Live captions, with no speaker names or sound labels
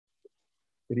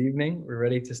Good evening. We're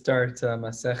ready to start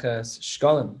Maseches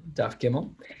Shkolim, Daf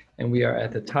Gimel, and we are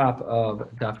at the top of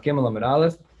Daf Gimel Amud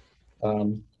Aleph.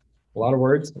 A lot of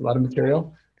words, a lot of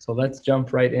material. So let's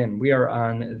jump right in. We are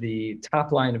on the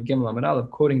top line of Gimel Amud Aleph,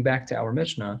 quoting back to our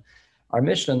Mishnah. Our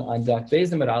Mishnah on Daf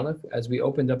Beis Amud Aleph, as we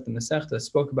opened up the Masechta,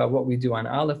 spoke about what we do on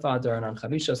Aleph Adar and on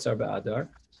Chamisha Sarba Adar.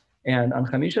 And on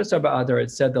Chamisha Sarba Adar,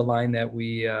 it said the line that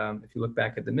we, if you look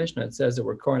back at the Mishnah, it says that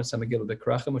we're Koran Samagil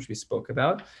B'Krachim, which we spoke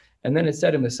about. And then it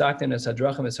said in Misaktin es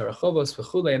Hadrachim es Harachovos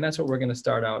v'chule, and that's what we're going to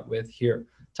start out with here.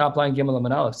 Top line Gimel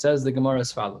Amud Aleph says the Gemara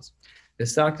as follows: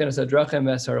 Misaktin es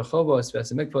Hadrachim es Harachovos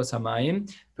v'esemikvos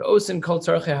hamayim v'osin kol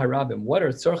tzorchei harabim. What are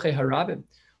tzorchei harabim?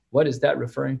 What is that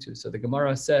referring to? So the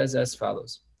Gemara says as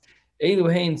follows: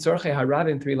 Eluhein tzorchei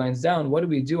harabim. 3 lines down. What do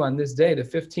we do on this day, the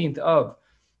 15th of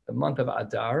the month of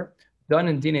Adar? Done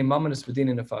in Dine Mamonos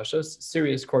v'Dine Nefashos.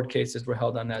 Serious court cases were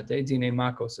held on that day. Dine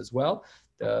Makos as well.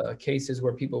 The cases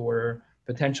where people were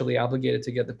potentially obligated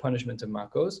to get the punishment of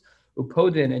Makos.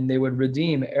 Upodin, and they would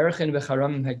redeem Erchin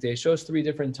v'Charamim Hekdeshos, 3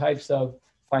 different types of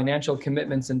financial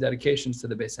commitments and dedications to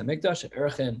the Beis HaMikdash.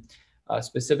 Erchin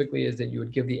specifically is that you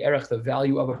would give the Erech, the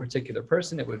value of a particular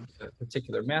person. It would a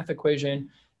particular math equation,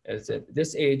 as at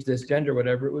this age, this gender,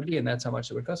 whatever it would be, and that's how much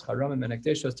it would cost. Charamim and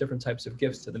Hekdeshos, different types of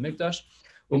gifts to the Mikdash.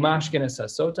 Umashkin es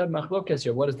hasotad machlokes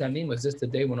here. What does that mean? Was this the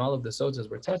day when all of the sotas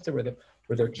were tested?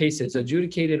 Were their cases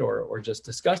adjudicated or just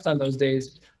discussed on those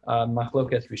days?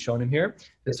 Machlokes Rishonim here.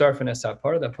 The sarfin es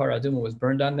hapar, the par aduma was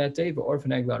burned on that day. But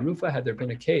orphan egla arufa, had there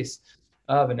been a case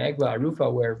of an egla arufa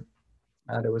where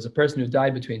there was a person who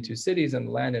died between 2 cities and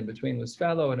the land in between was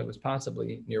fallow and it was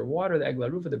possibly near water, the egla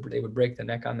arufa, they would break the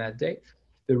neck on that day.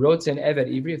 The rotzen eved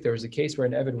ivri, if there was a case where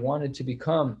an eved wanted to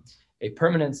become a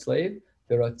permanent slave,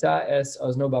 that's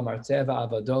what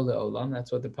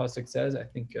the pasuk says. I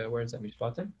think where is that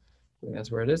mishpatim? I think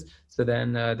that's where it is. So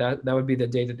then that would be the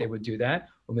day that they would do that.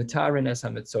 They would do taras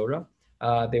hamitzora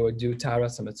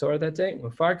that day.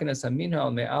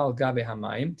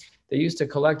 They used to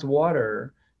collect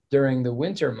water during the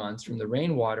winter months from the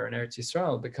rainwater in Eretz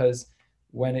Yisrael, because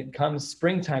when it comes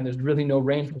springtime, there's really no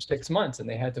rain for 6 months, and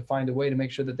they had to find a way to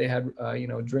make sure that they had,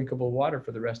 drinkable water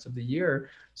for the rest of the year.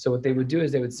 So what they would do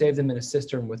is they would save them in a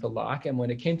cistern with a lock, and when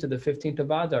it came to the 15th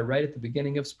of Adar, right at the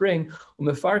beginning of spring, they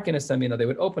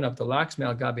would open up the locks,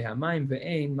 me'al gabi hamayim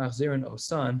ve'ein machzirin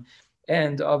osan,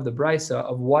 and of the brisa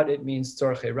of what it means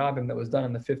tzorchei rabim that was done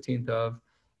on the 15th of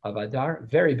Adar.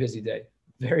 Very busy day,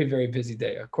 very, very busy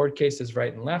day. Court cases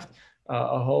right and left,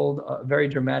 a very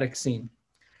dramatic scene.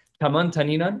 Taman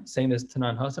Taninan, same as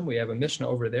Tanan Hasam, we have a Mishnah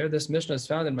over there. This Mishnah is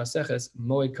found in Maseches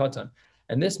Moed Katan.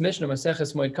 And this Mishnah,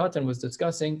 Maseches Moed Katan, was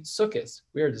discussing Sukkot.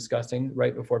 We are discussing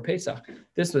right before Pesach.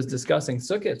 This was discussing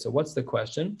Sukkot. So what's the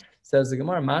question? Says the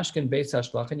Gemara, Mashkin Beis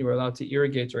HaShlachin, you were allowed to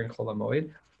irrigate during Chol HaMoed,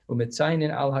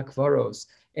 Umitzayin al HaKvaros.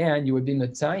 And you would be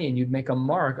Mitzayin, you'd make a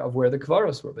mark of where the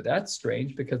Kvaros were. But that's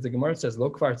strange because the Gemara says,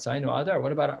 Lo Kvar Tzayinu Adar.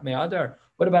 What about Me'adar?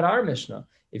 What about our Mishnah?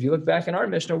 If you look back in our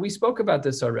Mishnah, we spoke about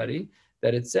this already,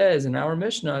 that it says in our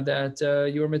Mishnah that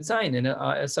you were mitzayin in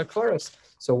Sakvaros.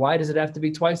 So why does it have to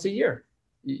be twice a year?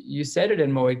 You said it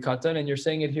in Moed Katan, and you're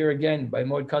saying it here again. By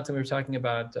Moed Katan, we were talking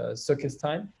about Sukkot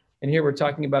time, and here we're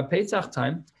talking about Pesach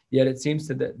time, yet it seems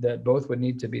that both would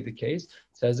need to be the case.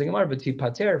 Says the Gemara, V'ti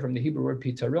pater, from the Hebrew word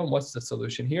pitaron. What's the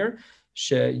solution here?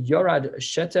 She yorad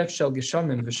shetef shel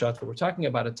geshamim v'shatva. We're talking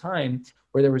about a time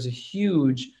where there was a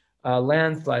huge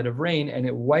landslide of rain, and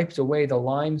it wiped away the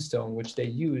limestone, which they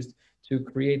used to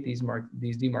create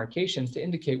these demarcations to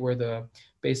indicate where the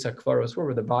Beis HaKvaros were,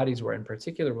 where the bodies were in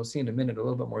particular. We'll see in a minute a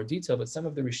little bit more detail, but some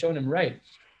of the Rishonim write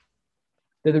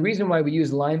that the reason why we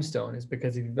use limestone is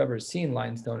because if you've ever seen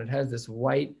limestone, it has this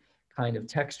white kind of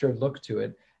textured look to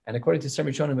it, and according to some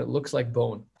Rishonim, it looks like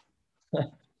bone, which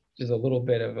is a little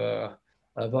bit of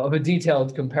a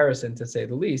detailed comparison, to say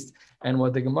the least. And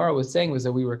what the Gemara was saying was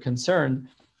that we were concerned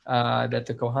that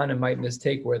the Kohanim might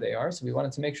mistake where they are. So we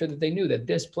wanted to make sure that they knew that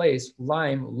this place,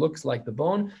 lime, looks like the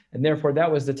bone, and therefore that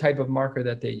was the type of marker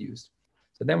that they used.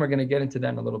 So then we're going to get into that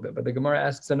in a little bit. But the Gemara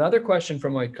asks another question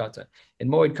from Moed Katan. In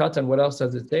Moed Katan, what else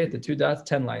does it say? At the 2 dots,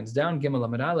 10 lines down, Gimel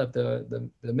Amud Aleph, the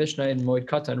Mishnah in Moed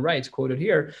Katan writes, quoted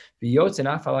here, V'yotzin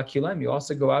afal kilaim, you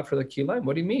also go out for the kilaim.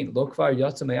 What do you mean? Lo kvar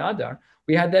yotzim Adar.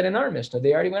 We had that in our Mishnah.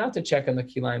 They already went out to check on the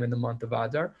kilaim in the month of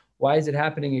Adar. Why is it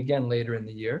happening again later in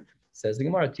the year? Says the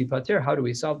Gemara, Tipater, how do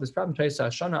we solve this problem?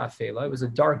 It was a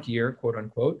dark year, quote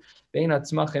unquote.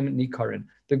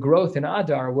 The growth in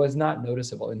Adar was not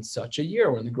noticeable in such a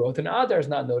year. When the growth in Adar is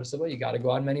not noticeable, you got to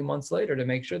go out many months later to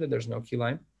make sure that there's no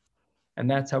kilaim.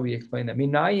 And that's how we explain that.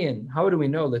 Minayin, how do we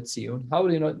know, let's see, how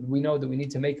do we know that we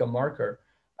need to make a marker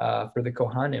for the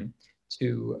Kohanim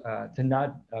to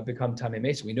not become tamei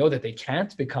mace. We know that they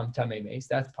can't become tamei mace.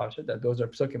 That's pasha. That those are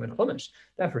psukim and chumash.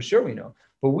 That for sure we know.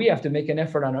 But we have to make an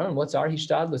effort on our own. What's our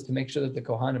hishtadlus to make sure that the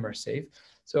kohanim are safe?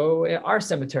 So our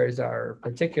cemeteries are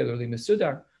particularly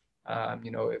mesudar.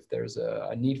 If there's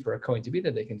a need for a kohen to be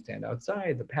there, they can stand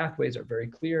outside. The pathways are very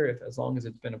clear, as long as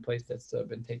it's been a place that's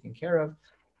been taken care of.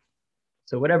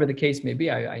 So whatever the case may be,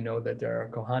 I know that there are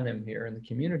kohanim here in the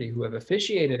community who have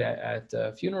officiated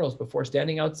at funerals before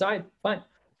standing outside. Fine,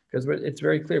 because it's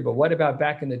very clear. But what about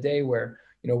back in the day where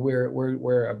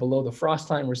we're below the frost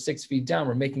line, we're 6 feet down,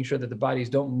 we're making sure that the bodies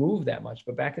don't move that much.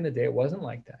 But back in the day, it wasn't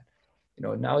like that.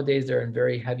 Nowadays they're in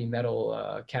very heavy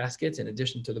metal caskets. In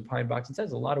addition to the pine box, it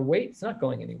says a lot of weight. It's not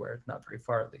going anywhere. It's not very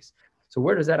far, at least. So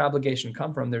where does that obligation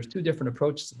come from? There's two different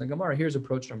approaches in the Gemara. Here's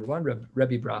approach number one,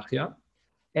 Rebbe Brachia.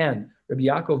 And Rabbi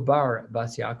Yaakov bar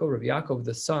Bas Yaakov, Rabbi Yaakov,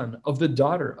 the son of the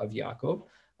daughter of Yaakov.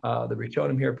 The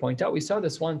Rishonim here point out, we saw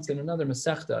this once in another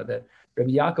Masechta, that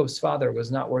Rabbi Yaakov's father was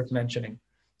not worth mentioning.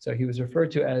 So he was referred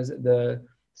to as the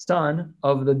son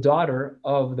of the daughter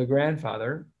of the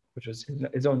grandfather, which was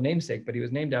his own namesake, but he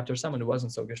was named after someone who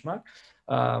wasn't so Gishmak.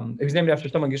 He was named after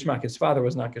someone Gishmak. His father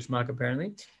was not Gishmak,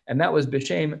 apparently. And that was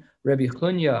B'Shem Rabbi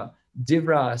Chunya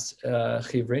Divras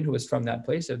Chivrin, who was from that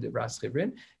place of Divras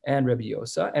Chivrin, and Rabbi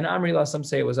Yosa. And Amrila, some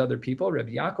say it was other people.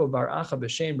 Rabbi Yaakov bar Acha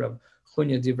B'Shem Rabbi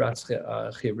Chunya Divras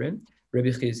Chivrin, Rabbi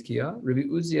Chizkiah, Rabbi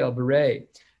Uziel Berei,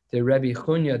 the Rabbi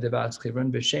Chunya Divras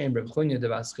Chivrin, B'Shem Rabbi Chunya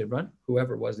Divras Chivrin,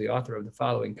 whoever was the author of the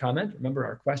following comment. Remember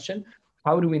our question.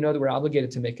 How do we know that we're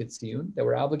obligated to make it tziyun, that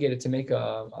we're obligated to make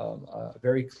a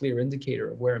very clear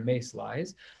indicator of where a mace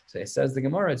lies? So it says the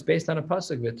Gemara, it's based on a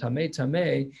pasuk, v'tamei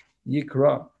tamei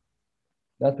yikra.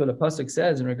 That's what a pasuk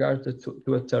says in regards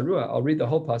to a tarua. I'll read the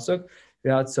whole pasuk.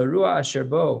 V'atzarua asher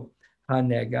bo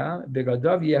hanega,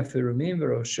 v'gadav yeferumim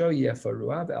v'rosho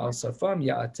yeferua, v'al safam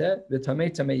ya'ateh, v'tamei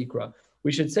tamei yikra.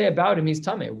 We should say about him, he's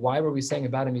tamei. Why were we saying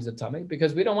about him, he's a tamei?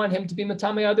 Because we don't want him to be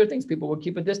matame other things. People will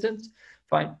keep a distance.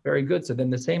 Fine, very good. So then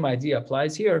the same idea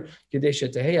applies here.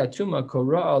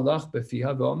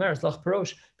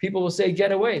 People will say,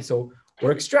 get away. So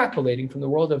we're extrapolating from the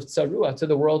world of tsarua to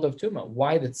the world of tuma.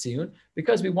 Why the tziyun?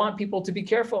 Because we want people to be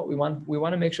careful. We want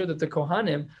to make sure that the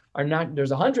kohanim are not,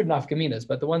 there's 100 nafkaminas,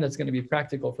 but the one that's going to be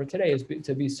practical for today is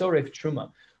to be soref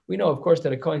truma. We know, of course,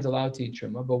 that a kohen's allowed to eat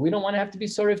truma, but we don't want to have to be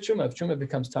soref truma. If truma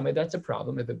becomes tameh, that's a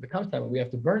problem. If it becomes tameh, we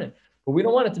have to burn it. But we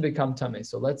don't want it to become tameh.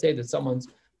 So let's say that someone's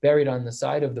buried on the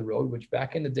side of the road, which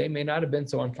back in the day may not have been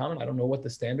so uncommon. I don't know what the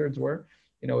standards were.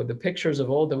 The pictures of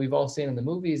old that we've all seen in the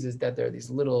movies is that there are these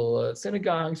little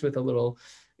synagogues with a little,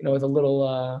 with a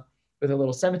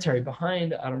little cemetery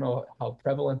behind. I don't know how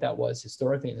prevalent that was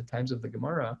historically in the times of the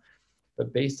Gemara,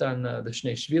 but based on the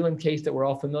Shnei Shvilim case that we're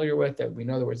all familiar with, that we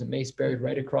know there was a mace buried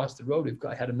right across the road. We've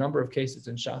had a number of cases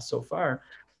in Shas so far.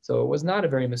 So it was not a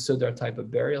very Masudar type of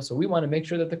burial. So we want to make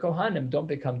sure that the Kohanim don't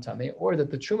become Tameh, or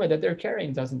that the Truma that they're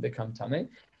carrying doesn't become Tameh.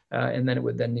 And then it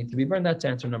would then need to be burned. That's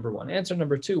answer number one. Answer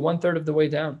number two, 1/3 of the way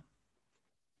down.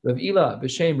 Rav Ila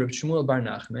b'Shem Rav Shmuel bar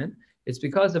Nachman. It's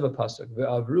because of a pasuk.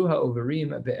 Ve'avruha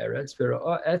overim be'eretz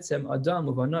ve'ra'a etzem adam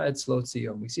uvana etzlo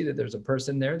tzion. We see that there's a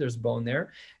person there, there's bone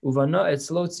there. Uvana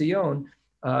etzlo tzion,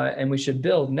 and we should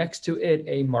build next to it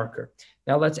a marker.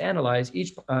 Now let's analyze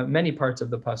many parts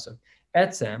of the pasuk.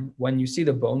 Etzem, when you see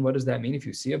the bone, what does that mean? If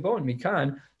you see a bone,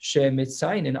 mikan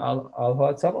shemitzayin al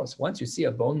ha'atzamos. Once you see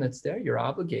a bone that's there, you're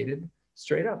obligated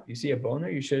straight up. You see a bone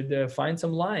there, you should find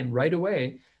some lime right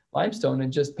away, limestone,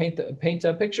 and just paint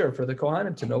a picture for the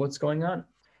Kohanim to know what's going on.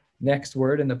 Next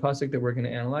word in the pasuk that we're going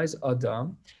to analyze,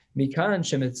 Adam. Mikan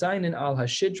shemitzayin al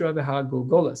hashidra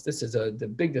v'hagulgolas. This is the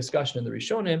big discussion in the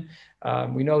Rishonim.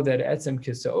 We know that etzem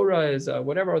kisaora is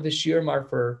whatever the shirmar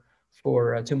for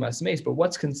tumas mace, but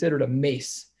what's considered a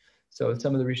mace? So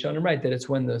some of the Rishonim write that it's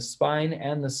when the spine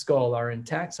and the skull are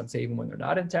intact. Some say even when they're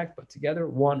not intact, but together,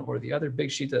 one or the other. Big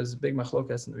shita is big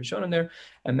machlokas in the Rishonim there,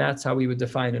 and that's how we would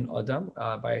define an adam,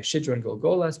 by a shidra and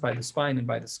golgolas, by the spine and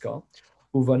by the skull.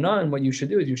 Uvana, and what you should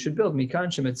do is you should build mikan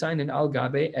shemetzayin al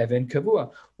gabe even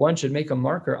kavua. One should make a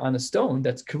marker on a stone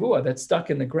that's kavua, that's stuck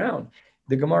in the ground.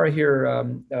 The Gemara here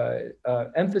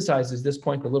emphasizes this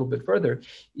point a little bit further.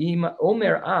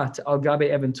 Omer at al gabe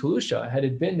even tulusha. Had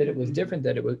it been that it was different,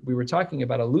 that we were talking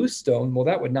about a loose stone, well,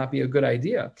 that would not be a good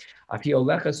idea.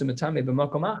 Because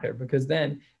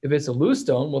then, if it's a loose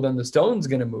stone, well, then the stone's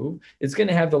going to move. It's going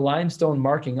to have the limestone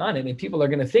marking on it, and people are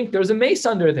going to think there's a mace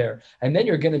under there, and then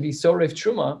you're going to be soref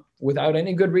truma without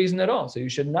any good reason at all. So you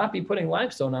should not be putting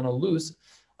limestone on a loose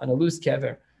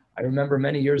kever. I remember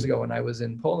many years ago when I was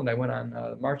in Poland, I went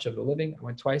on March of the Living. I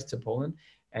went twice to Poland,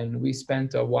 and we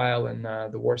spent a while in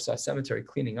the Warsaw Cemetery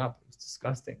cleaning up. It was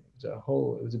disgusting. It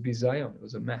was a bizayon. It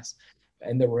was a mess.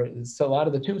 and there were so a lot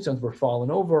of the tombstones were fallen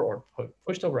over or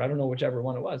pushed over. I don't know whichever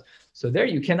one it was. So there,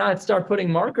 you cannot start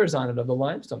putting markers on it of the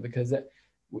limestone, because that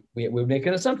we would make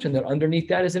an assumption that underneath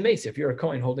that is a mace. If you're a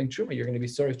Kohen holding truma, you're going to be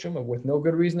sorry truma with no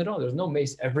good reason at all. There's no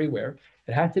mace everywhere.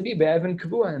 It had to be be'evan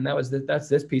kavua, and that's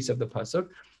this piece of the pasuk.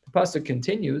 The pasuk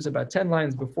continues about 10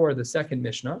 lines before the second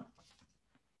Mishnah.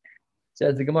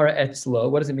 Says the Gemara, etzlo.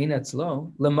 What does it mean,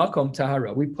 etzlo? Lemakom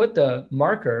tahara. We put the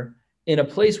marker in a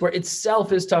place where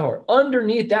itself is tahor.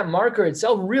 Underneath that marker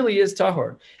itself really is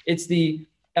tahor. It's the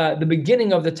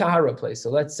beginning of the tahara place. So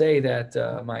let's say that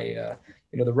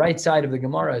the right side of the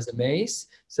Gemara is a mace.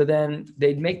 So then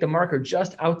they'd make the marker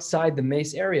just outside the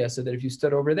mace area, so that if you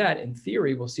stood over that, in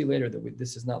theory, we'll see later that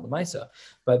this is not Lamaisa,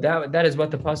 but that is what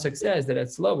the pasuk says, that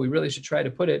it's low. We really should try to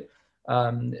put it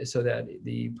so that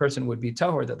the person would be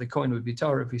tahor, that the Kohen would be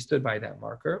tahor if he stood by that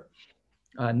marker.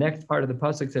 Next part of the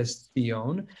pasuk says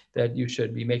Thion, that you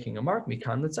should be making a mark,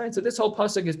 mikan l'tzayin. So this whole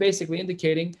pasuk is basically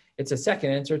indicating it's a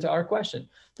second answer to our question.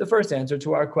 The first answer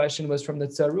to our question was from the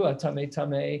tzarua, tamei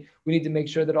tamei. We need to make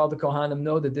sure that all the kohanim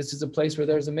know that this is a place where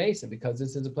there's a mace, and because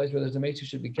this is a place where there's a mace, you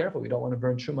should be careful. We don't want to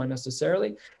burn truma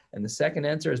necessarily. And the second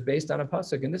answer is based on a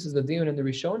pasuk, and this is the diun in the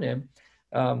Rishonim,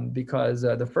 because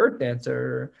the first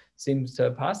answer seems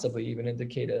to possibly even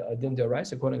indicate a din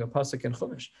d'oraisa, quoting a pasuk in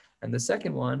Chumash, and the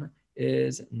second one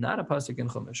is not a pasuk in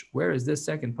Chumash. Where is this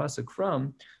second pasuk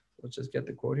from? Let's just get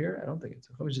the quote here. I don't think it's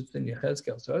in Chumash, it's in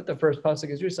Yechezkel. So if the first pasuk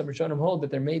is here, some Rishonim hold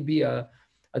that there may be a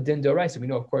din d'oraisa. We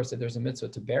know, of course, that there's a mitzvah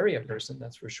to bury a person.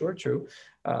 That's for sure true.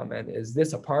 And is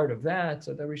this a part of that?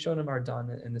 So the Rishonim are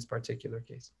done in this particular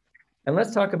case. And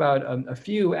let's talk about a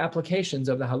few applications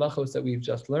of the halachos that we've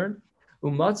just learned.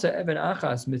 Umatza even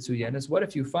achas mitzuyenes. What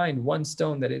if you find one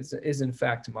stone that is in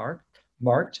fact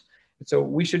marked? So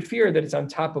we should fear that it's on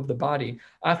top of the body.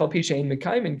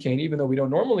 Even though we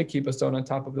don't normally keep a stone on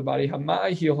top of the body.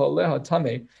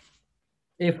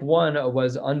 If one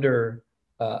was under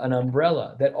an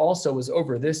umbrella that also was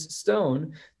over this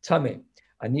stone, tame.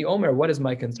 Ani Omer, what is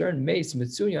my concern? Mace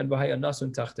mitzuyan b'haya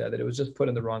nasun tachta, that it was just put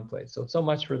in the wrong place. So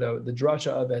much for the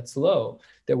drasha of etzlo,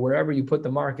 that wherever you put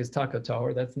the mark is taka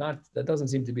tahor. That doesn't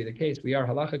seem to be the case. We are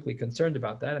halachically concerned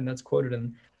about that, and that's quoted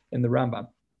in the Rambam.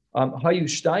 Hayu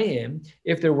shtayim,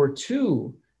 if there were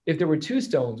two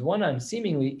stones, one on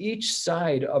seemingly each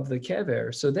side of the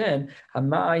kever, so then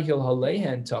hama'ahil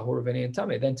halehen tahor v'nein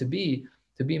tameh, then to be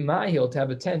ma'ahil, to have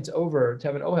a tent over, to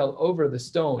have an ohel over the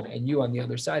stone, and you on the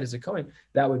other side as a kohen,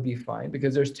 that would be fine,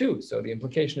 because there's two. So the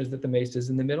implication is that the mace is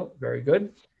in the middle. Very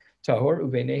good. Tahor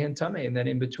uveinehen tameh, and then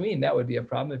in between, that would be a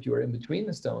problem if you were in between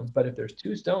the stones. But if there's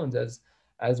two stones as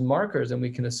markers, and we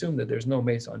can assume that there's no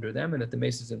mace under them and that the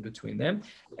mace is in between them.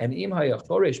 And im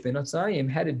hayachoresh ben atzayim,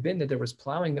 had it been that there was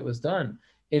plowing that was done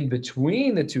in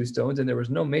between the two stones and there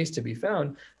was no mace to be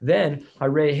found, then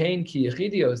harehein ki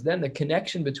yechidios, then the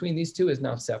connection between these two is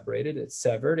now separated, it's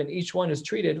severed, and each one is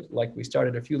treated like we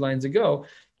started a few lines ago.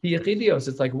 Ki yechidios,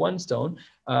 it's like one stone,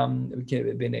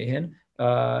 benehen,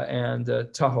 and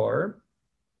tahor.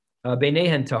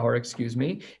 Beinehen tahor, excuse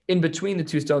me. In between the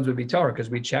two stones would be tahor,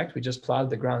 because we just plowed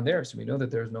the ground there, so we know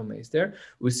that there's no mace there.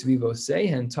 Usvivo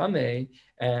sehen tameh,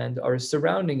 and are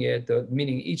surrounding it,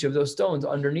 meaning each of those stones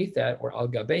underneath that, or al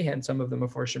gabehen, some of them are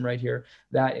forshim right here,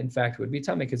 that in fact would be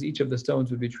tameh, because each of the stones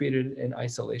would be treated in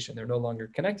isolation. They're no longer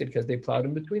connected because they plowed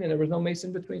in between and there was no mace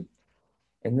in between.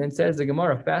 And then says the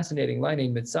Gemara, fascinating line,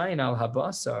 in mitzayin al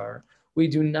habasar, we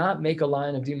do not make a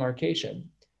line of demarcation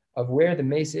of where the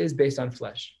mace is based on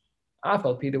flesh.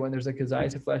 Afal pida, when there's a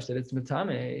kazayis of flesh, that it's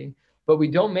matame, but we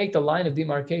don't make the line of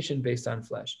demarcation based on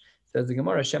flesh. Says the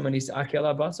Gemara, Shemanis akel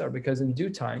basar, because in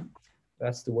due time,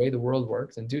 that's the way the world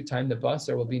works. In due time, the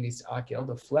basar will be nis akel,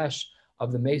 the flesh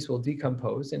of the mace will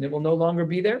decompose, and it will no longer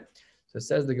be there. So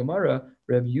says the Gemara,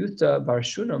 Rev Yuta bar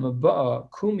Shunam ba'a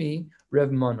kumi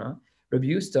Rev Mana. Rev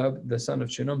Yusta, the son of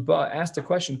Shunam, asked a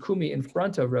question, kumi, in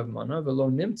front of Rev Mana, velo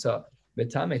nimta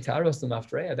betame taros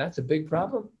l'mafreya. That's a big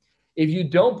problem. If you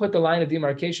don't put the line of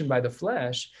demarcation by the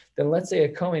flesh, then let's say a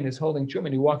Kohen is holding truma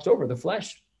and he walks over the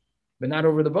flesh, but not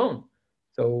over the bone.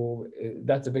 So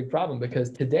that's a big problem,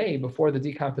 because today, before the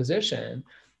decomposition,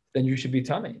 then you should be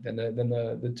tamei. Then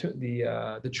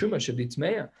the truma should be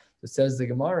tmeya. It says the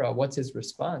Gemara, what's his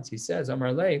response? He says,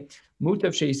 Amar lei,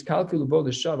 mutav sheiskalkulu bo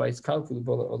l'shava iskalkulu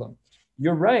bo l'olam.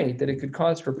 You're right that it could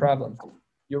cause for problems.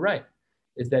 You're right.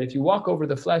 Is that if you walk over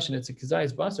the flesh and it's a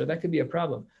kazayis basar, that could be a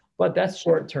problem. But that's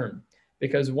short term,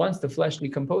 because once the flesh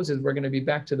decomposes, we're going to be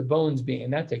back to the bones being,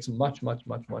 and that takes much, much,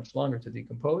 much, much longer to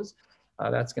decompose.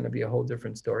 That's going to be a whole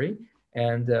different story.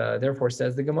 And therefore,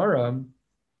 says the Gemara,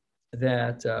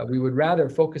 that we would rather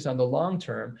focus on the long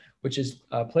term, which is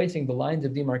placing the lines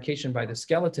of demarcation by the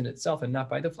skeleton itself and not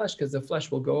by the flesh, because the flesh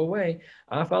will go away.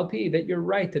 Afal pi, that you're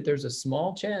right, that there's a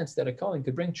small chance that a kohen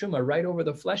could bring truma right over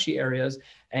the fleshy areas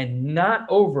and not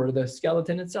over the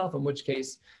skeleton itself, in which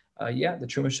case, yeah, the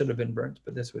truma should have been burnt,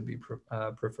 but this would be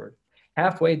preferred.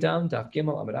 Halfway down, Daf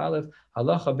Gimel Amud Aleph,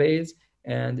 Halacha Beis,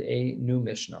 and a new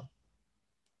Mishnah.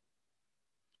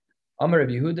 Amar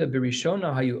Rabbi Yehuda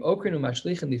Birishona Hayu Okrinu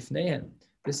Mashlichin Lifneihen.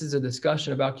 This is a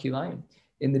discussion about kilayim.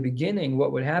 In the beginning,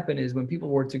 what would happen is when people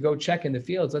were to go check in the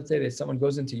fields, let's say that someone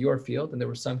goes into your field and there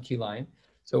were some kilayim.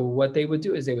 So what they would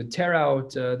do is they would tear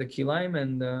out the kilayim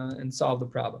and solve the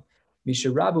problem.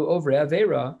 Misharabu over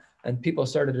Avera, and people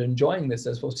started enjoying this,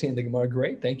 as we'll see in the Gemara.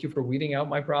 Great, thank you for weeding out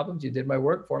my problems. You did my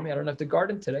work for me. I don't have to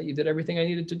garden today. You did everything I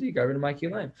needed to do. Got rid of my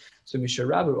kilayim. So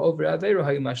Misharabu over Avera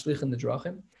Hayu Mashlichin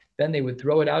L'Drachim. Then they would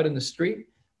throw it out in the street,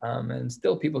 and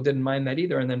still people didn't mind that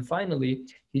either. And then finally,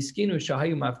 Hiskinu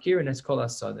Shahayu Mafkir and Eskol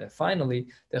Asadeh. Finally,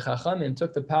 the Chachamim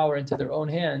took the power into their own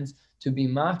hands to be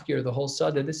mafkir the whole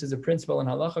sadeh. This is a principle in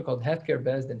halacha called hefker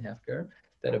bezdin hefker,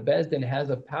 that a bezdin has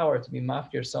a power to be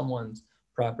mafkir someone's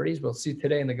properties. We'll see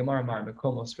today in the Gemara Mar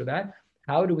Mekomos for that.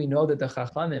 How do we know that the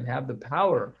Chachamim have the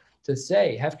power to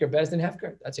say hefker bezdin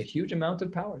hefker? That's a huge amount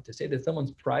of power to say that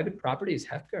someone's private property is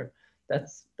hefker.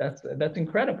 That's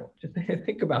incredible. Just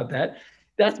think about that.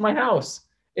 That's my house.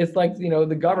 It's like,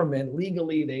 the government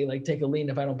legally, they like take a lien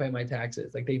if I don't pay my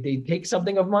taxes. Like they take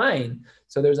something of mine.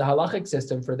 So there's a halachic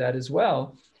system for that as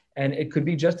well. And it could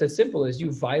be just as simple as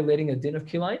you violating a din of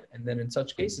kilayim. And then in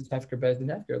such cases, hefker bezdin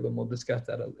hefker. And we'll discuss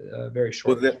that very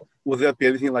shortly. Would that be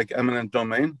anything like eminent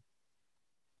domain?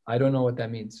 I don't know what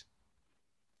that means.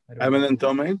 Eminent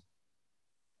domain?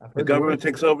 The government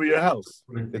takes over your house.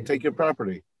 They take your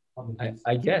property.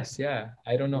 I guess, yeah.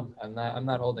 I don't know. I'm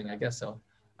not holding. I guess so.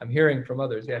 I'm hearing from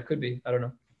others. Yeah, it could be. I don't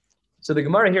know. So the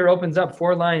Gemara here opens up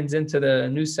 4 lines into the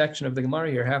new section of the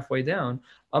Gemara here, halfway down.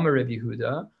 Amar Rabbi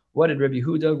Yehuda. What did Rabbi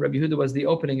Yehuda? Rabbi Yehuda was the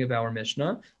opening of our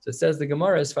Mishnah. So it says the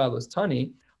Gemara as follows.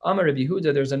 Tani, Amar Rabbi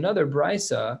Yehuda, there's another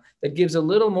brisa that gives a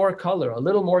little more color, a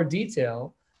little more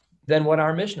detail than what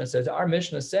our Mishnah says. Our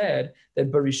Mishnah said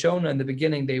that Barishona in the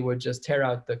beginning, they would just tear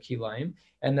out the kilayim.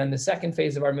 And then the second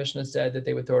phase of our Mishnah said that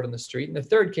they would throw it on the street. And the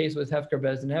third case was hefker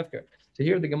bezdin hefker. So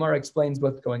here the Gemara explains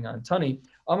what's going on. Tani,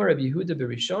 Amar Rabbi Yehuda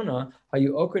Barishona,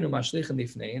 hayu okrinu mashlichin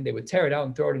lifnei, and they would tear it out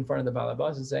and throw it in front of the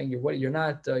balabas and saying, you're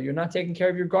not taking care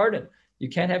of your garden. You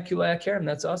can't have kilei kerem.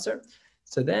 That's usher.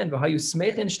 So then, v'hayu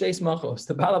smechin shteis machos.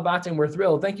 The balabatim were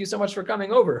thrilled. Thank you so much for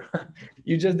coming over.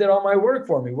 You just did all my work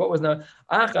for me. What was now?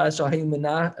 Shahayu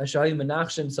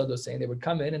menachshin sadosein. They would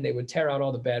come in and they would tear out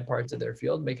all the bad parts of their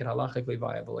field, make it halachically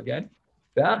viable again.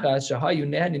 Shahayu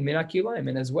nehanin min kilayim.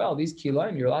 And as well, these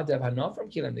kilayim, you're allowed to have hanaf from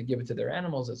kilayim. They give it to their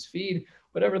animals as feed,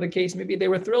 whatever the case may be. They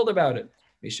were thrilled about it.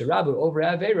 Misharabu over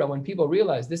Avera, when people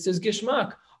realize this is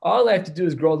gishmak, all I have to do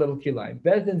is grow a little kilayim.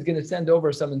 Bezdin's going to send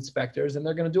over some inspectors, and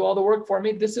they're going to do all the work for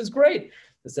me. This is great.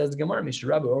 This says the Gemara,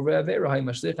 Mishrabu over Avera, hay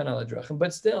mashlichan ala drachim.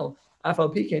 But still,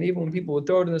 afal piken, even when people would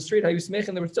throw it in the street, hayu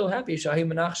smechin, they were still happy. Shahi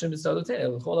menachshem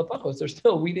b'sadoten, l'chol hapachos. They're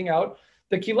still weeding out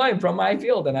the kilayim from my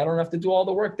field, and I don't have to do all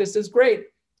the work. This is great.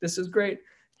 This is great.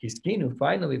 Hiskinu,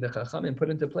 finally, the Chachamim put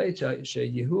into place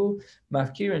sheyehu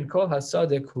mafkirin kol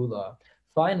hasadeh kula.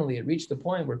 Finally, it reached the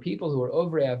point where people who were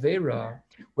over Avera,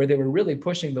 where they were really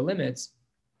pushing the limits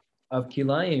of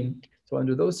kilayim. So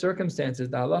under those circumstances,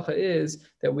 the halacha is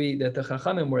that the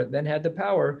Chachamim then had the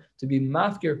power to be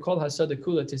mafkir kol hasada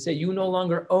kula, to say you no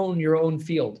longer own your own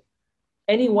field.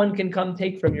 Anyone can come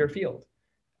take from your field.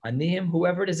 Anihim,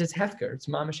 whoever it is, it's hefker, it's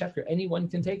mamash hefker. Anyone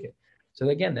can take it. So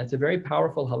again, that's a very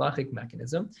powerful halachic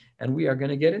mechanism, and we are going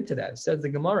to get into that. It says the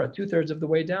Gemara 2/3 of the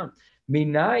way down.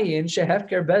 Minayin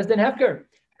shehefker bezdin hefker.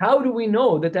 How do we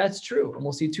know that that's true? And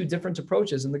we'll see 2 different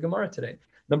approaches in the Gemara today.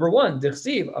 Number 1,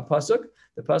 dichsiv, a pasuk.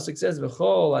 The pasuk says,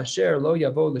 "V'chol asher lo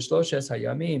yavo l'shloshes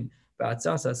hayamim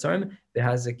ba'atzas asarim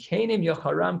v'hazekanim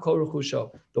yacharam kol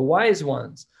rechusho." The wise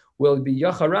ones will be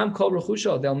yacharam kol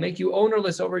rechusho. They'll make you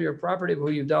ownerless over your property. Who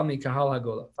yivdal mi kahal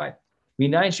hagola. Fine.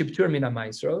 Minayin shiptur mina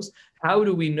maisros. How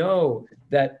do we know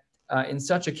that in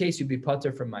such a case you'd be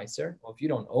pater from meiser? Well, if you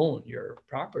don't own your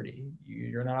property,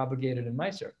 you're not obligated in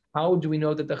meiser. How do we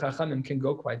know that the Chachamim can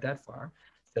go quite that far?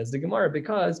 Says the Gemara,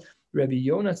 because Rabbi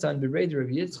Yonasan bereid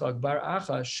Rabbi Yitzchak bar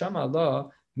Acha shamala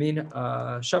min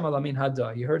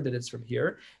hada. He heard that it's from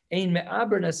here. Ein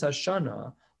me'aber nes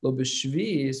hashana lo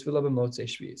b'shviz v'lo b'motzei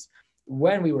shviz.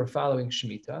 When we were following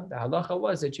Shemitah, the halacha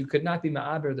was that you could not be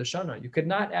ma'aber the shana. You could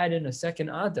not add in a second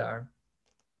adar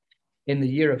in the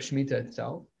year of Shemitah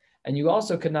itself. And you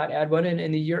also could not add one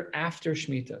in the year after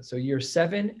Shemitah. So year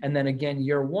 7, and then again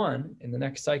year 1 in the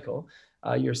next cycle.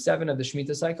 year 7 of the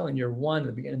Shemitah cycle and year 1 at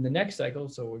the beginning of the next cycle.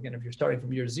 So again, if you're starting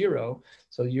from year 0,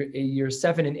 so year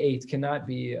 7 and 8 cannot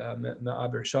be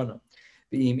Me'aber Shana.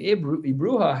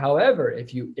 Ibruha, however,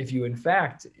 if you in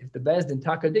fact, if the Bezdin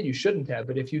Taka did, you shouldn't have,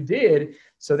 but if you did,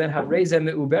 so then Hadreza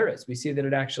Me'uberes, we see that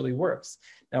it actually works.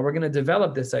 Now we're going to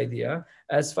develop this idea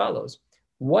as follows.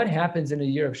 What happens in a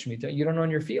year of Shemitah? You don't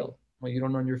own your field. Well, you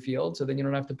don't own your field, so then you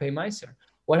don't have to pay Meiser.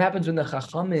 What happens when the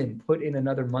Chachamim put in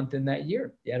another month in that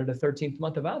year? You added a 13th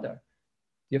month of Adar.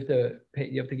 You have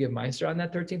to give Meiser on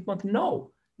that 13th month?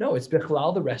 No, it's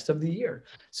Bichlal the rest of the year.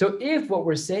 So if what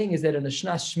we're saying is that in a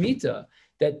Shnas Shemitah,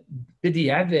 that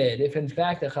b'diavad, if in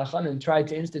fact the Chachamim tried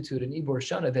to institute an Ibur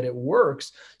Shana, that it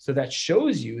works, so that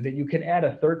shows you that you can add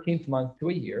a 13th month to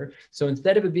a year. So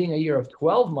instead of it being a year of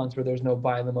 12 months where there's no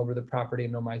Bailam over the property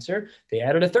and no Meiser, they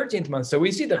added a 13th month. So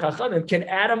we see the Chachamim can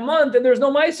add a month and there's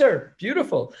no Meiser.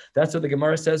 Beautiful. That's what the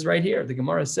Gemara says right here. The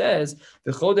Gemara says,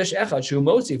 V'chodesh echad shu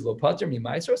mosif lo pater mi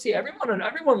Meiser. See,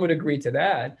 everyone would agree to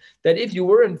that if you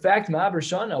were in fact Ma'aber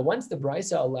Shana, once the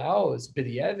Brisa allows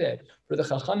b'diavad for the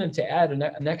Chachamim to add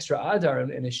an extra Adar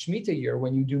in a Shemitah year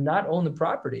when you do not own the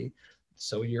property,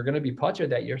 so you're going to be pater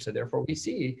that year. So therefore we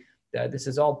see that this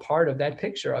is all part of that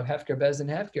picture of Hefker, Bez, and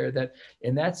Hefker, that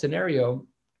in that scenario,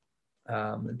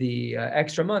 the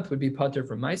extra month would be pater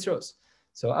from Maisros.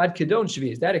 So Ad Kadon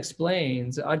Shviz, that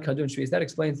explains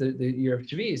the year of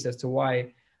Shviz as to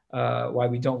why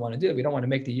we don't want to do it. We don't want to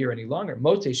make the year any longer.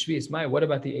 Motzei Shvius Mai, what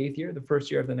about the 8th year, the first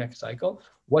year of the next cycle?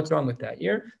 What's wrong with that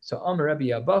year? So Amar Rabbi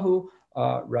Abahu,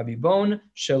 Rabbi Bon,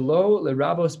 Shelo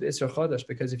Lerabos B'Isra Chodesh,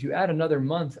 because if you add another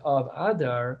month of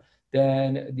Adar,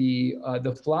 then the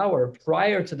flour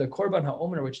prior to the Korban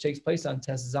HaOmer, which takes place on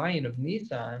Tes Zayin of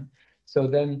Nisan, so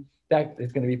then that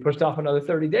is going to be pushed off another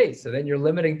 30 days. So then you're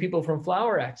limiting people from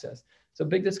flour access. So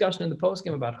big discussion in the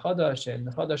poskim about Chadash and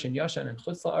Yashan and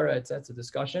Chutz La'aretz. That's a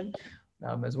discussion.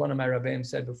 As one of my rabbeim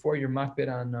said before, you're makbid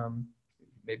on,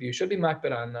 maybe you should be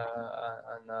makbid on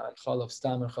Chalav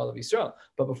Stam and Chalav Yisrael.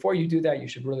 But before you do that, you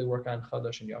should really work on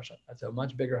Chadash and Yashan. That's a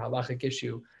much bigger halachic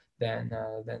issue than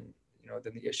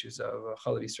the issues of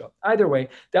Chalav Yisrael. Either way,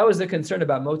 that was the concern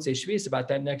about Motzei Shvius, about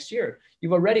that next year.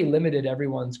 You've already limited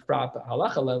everyone's crop.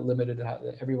 Halacha limited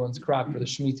everyone's crop for the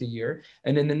Shemitah year.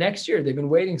 And in the next year, they've been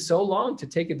waiting so long to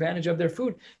take advantage of their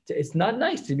food. It's not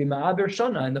nice to be Ma'aber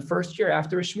Shana in the first year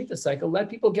after a Shemitah cycle. Let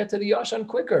people get to the Yashan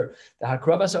quicker. The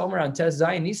Hakrabas Omer on Tes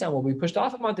Zayin Nisan will be pushed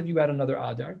off a month if you add another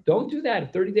Adar. Don't do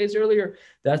that 30 days earlier.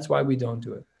 That's why we don't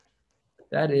do it.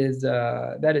 That is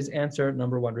answer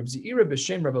number 1. Reb Zeira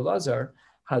b'Shem Reb Elazar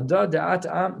hada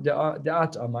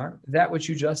da'at amar, that which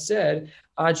you just said,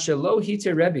 ad shelo hite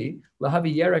Rebbe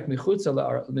lahavi yerek michutza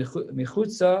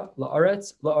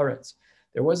la'aretz.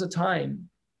 There was a time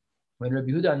when Rabbi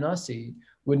Yehuda Nasi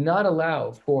would not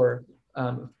allow for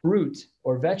fruit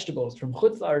or vegetables from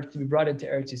chutz la'aretz to be brought into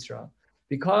Eretz Yisrael,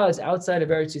 because outside of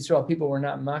Eretz Yisrael, people were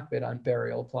not makbid on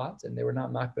burial plots, and they were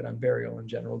not makbid on burial in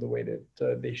general the way that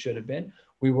they should have been.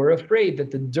 We were afraid that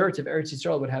the dirt of Eretz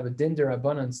Yisrael would have a din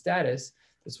derabanan status.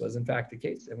 This was in fact the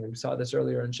case, and we saw this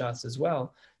earlier in Shas as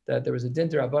well, that there was a din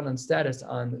derabanan status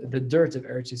on the dirt of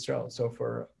Eretz Yisrael. So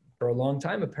for a long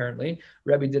time, apparently,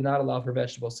 Rebbe did not allow for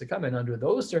vegetables to come in. Under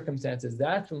those circumstances,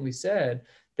 that's when we said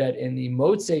that in the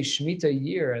Motzei Shemitah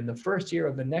year, and the first year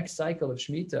of the next cycle of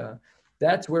Shemitah,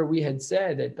 that's where we had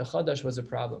said that the Chadash was a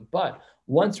problem. But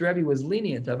once Rebbe was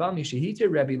lenient, once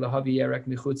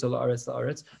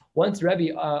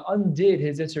Rebbe undid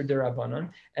his Isser Derabanan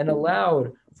and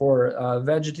allowed for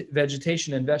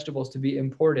vegetation and vegetables to be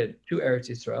imported to Eretz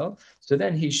Yisrael, so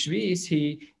then he shvis,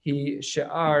 he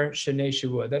she'ar shenei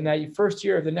shavua. Then that first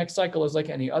year of the next cycle is like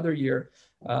any other year,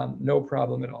 no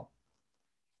problem at all.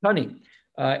 Tani,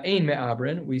 ein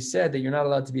me'abrin, we said that you're not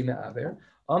allowed to be me'aber.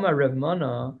 Amar Rav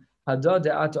Mana,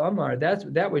 Amar,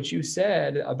 that which you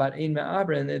said about Ein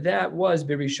Ma'abrin, that was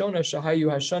Birishona Shahayu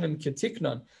Hashanim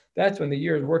Ketiknan. That's when the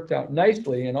years worked out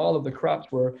nicely and all of the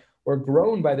crops were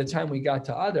grown by the time we got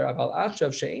to Adar. Aval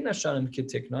Achav She'ein Hashanim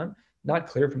Ketiknan. Not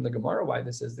clear from the Gemara why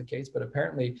this is the case, but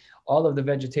apparently all of the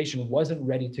vegetation wasn't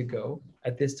ready to go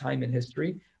at this time in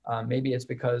history. Maybe it's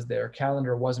because their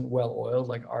calendar wasn't well oiled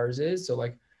like ours is. So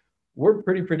we're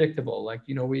pretty predictable.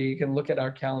 We can look at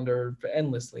our calendar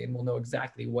endlessly and we'll know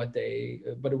exactly what day,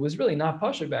 but it was really not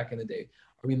Pasha back in the day.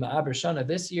 Are we Ma'aber Shana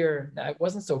this year? It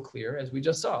wasn't so clear as we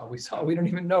just saw. We don't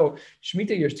even know.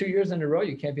 Shemitah years, 2 years in a row,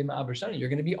 you can't be Ma'aber Shana. You're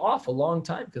going to be off a long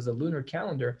time because the lunar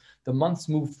calendar, the months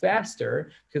move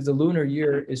faster because the lunar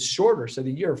year is shorter. So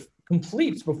the year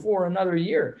completes before another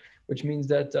year, which means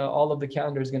that all of the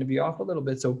calendar is going to be off a little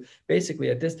bit. So basically,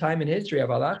 at this time in history,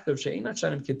 that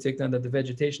the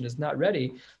vegetation is not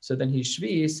ready. So then he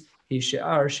shvis,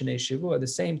 The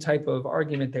same type of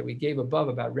argument that we gave above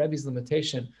about Rebbe's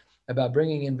limitation about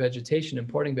bringing in vegetation,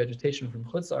 importing vegetation from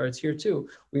Chutz La'aretz, here too,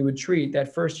 we would treat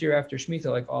that first year after Shemitah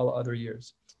like all other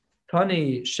years.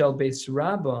 Tani shel Beis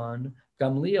Rabban,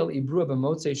 Gamliel Ibrua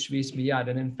b'motzei Shvis miyad.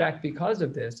 And in fact, because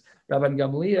of this, Rabban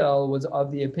Gamliel was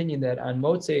of the opinion that on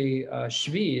Motzei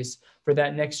Shvis, for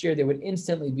that next year, they would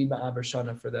instantly be Ma'aber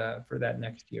Shana for that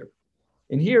next year.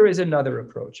 And here is another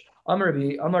approach. Amar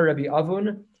Rabbi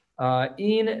Avun,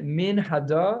 in min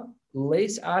hada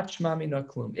leis achma mina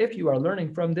klum. If you are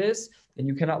learning from this, then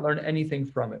you cannot learn anything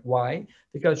from it. Why?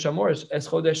 Because Shamor es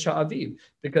chodesh sha'aviv.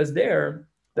 Because there,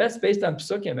 that's based on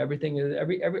psukim. Everything is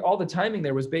all the timing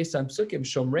there was based on psukim.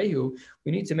 Shomrehu.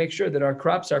 We need to make sure that our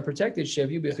crops are protected.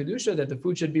 Shevu b'chidusha, that the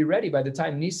food should be ready by the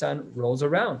time Nisan rolls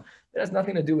around. That has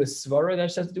nothing to do with svara.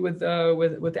 That has to do with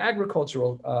the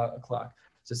agricultural clock.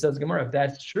 So it says Gemara, if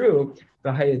that's true,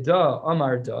 v'hayada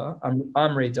amarda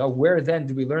amreda. Where then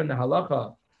do we learn the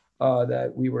halacha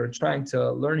that we were trying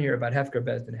to learn here about hefker,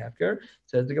 bezd, and hefker?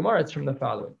 Says the Gemara, it's from the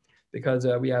following, because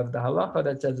we have the halacha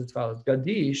that says as follows: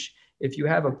 Gadish, if you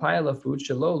have a pile of food,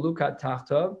 shelo lukat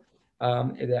tachtav,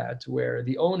 that where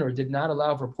the owner did not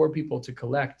allow for poor people to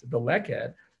collect the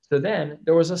leket, so then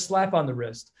there was a slap on the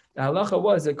wrist. The halacha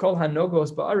was that kol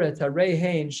hanogos ba'aretz harei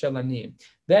hein shelanim.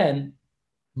 Then,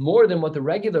 more than what the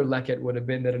regular leket would have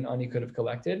been that an ani could have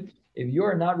collected, if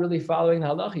you're not really following the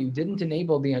halacha, you didn't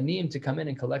enable the anim to come in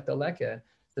and collect the leket,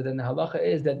 so then the halacha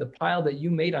is that the pile that you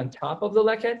made on top of the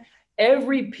leket,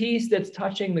 every piece that's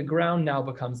touching the ground now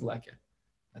becomes leket.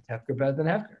 That's hefker, bezdin,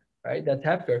 hefker, right? That's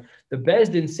hefker. The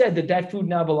bezdin said that food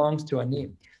now belongs to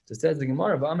anim. So it says the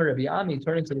Gemara of Amar Rabbi Ami,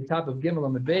 turning to the top of Gimel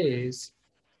Amud Beis.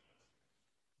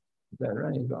 Is that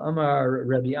right? Amar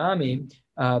Rabbi Ami,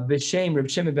 B'Shem Reb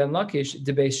Shimon ben Lakish,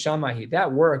 de Beis Shammai. That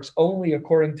works only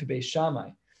according to Beis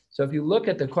Shammai. So if you look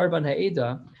at the Korban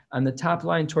Ha'eda on the top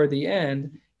line toward the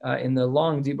end, in the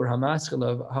long Dibur Hamaschil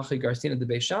of Hachi Garsina de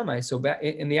Beis Shammai, so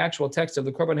in the actual text of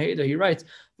the Korban Ha'eda, he writes,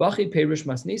 Vachi Perush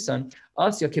Mas Nisan,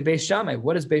 Asya ke Beis Shammai.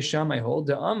 What does Beis Shammai hold?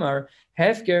 The Amar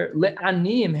Hefker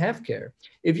le'anim Hefker.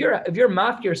 If you're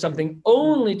mafker something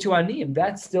only to anim,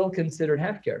 that's still considered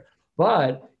Hefker.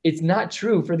 But it's not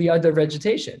true for the other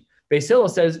vegetation. Beis Hillel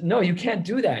says, no, you can't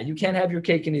do that. You can't have your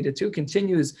cake and eat it too.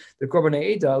 Continues the Korban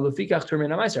Ha'eda, Lufikach Termin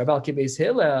HaMaiser, Aval Ki Beis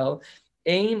Hillel,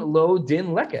 Ein Lo Din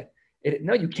Leket.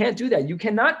 No, you can't do that. You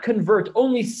cannot convert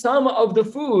only some of the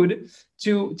food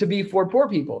to be for poor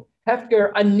people.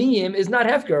 Hefker aniyim is not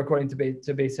hefker according to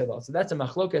Beis Hillel. So that's a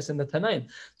machlokas in the Tanaim.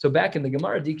 So back in the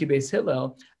Gemara, Diki Beis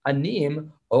Hillel, aniyim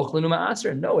ochlenu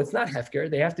ma'aser. No, it's not hefker.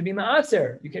 They have to be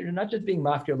ma'aser. You're not just being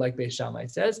mafker like Beis Shammai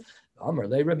says. Amar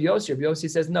le Rabbi Yossi. Rabbi Yossi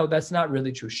says, no, that's not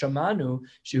really true. Shamanu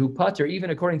shehu pater, even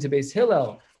according to Beis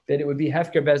Hillel, that it would be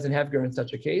hefker, bezdin, hefker in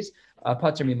such a case.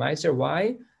 Pater mi ma'aser.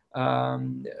 Why?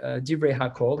 Divrei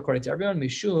Hakol, according to everyone,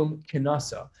 Mishum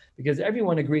Knasa, because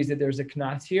everyone agrees that there's a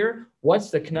Knas here. What's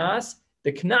the Knas?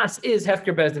 The Knas is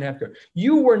Hefker, Bezdin, Hefker.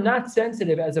 You were not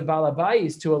sensitive as a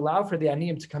Balabais to allow for the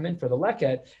Aniyim to come in for the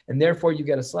Leket, and therefore you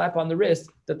get a slap on the wrist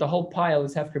that the whole pile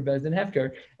is Hefker, Bezdin,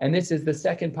 Hefker. And this is the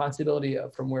second possibility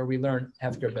from where we learn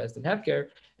Hefker, Bezdin, Hefker.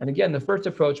 And again, the first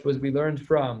approach was we learned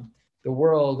from the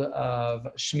world of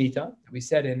Shemitah. We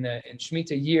said in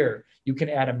Shemitah year, you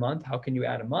can add a month. How can you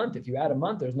add a month? If you add a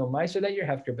month, there's no Meiser that you're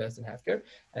Hefker, Bezdin, Hefker.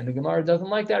 And the Gemara doesn't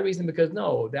like that reason because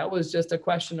no, that was just a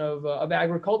question of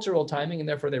agricultural timing, and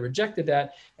therefore they rejected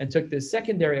that and took this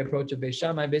secondary approach of Beis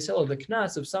Shammai, Beis Hillel, the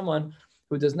Knas of someone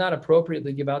who does not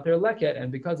appropriately give out their leket,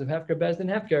 and because of Hefker, Bezdin,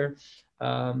 Hefker,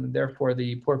 therefore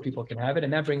the poor people can have it.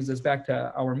 And that brings us back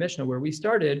to our Mishnah where we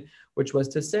started, which was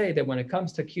to say that when it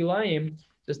comes to Kilayim,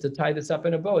 just to tie this up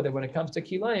in a bow, that when it comes to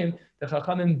Kilayim, the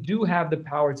Chachamim do have the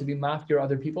power to be mafkir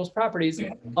other people's properties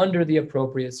under the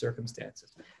appropriate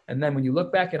circumstances. And then when you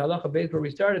look back at Halacha Beis where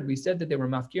we started, we said that they were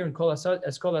mafkir and Kol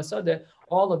Hasadeh.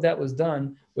 All of that was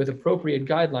done with appropriate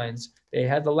guidelines. They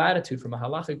had the latitude from a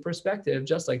halachic perspective,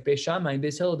 just like Beis Shammai and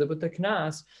Beis Hillel did with the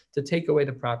Knas, to take away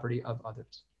the property of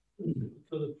others.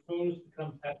 So the produce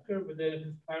becomes hefker, but then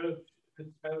it's part of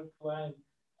Kilayim.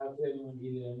 How does anyone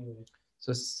eat it anyway?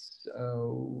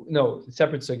 So no,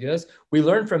 separate sugyas. We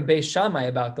learned from Beis Shammai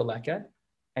about the leket,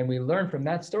 and we learned from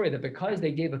that story that because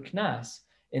they gave a knas,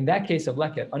 in that case of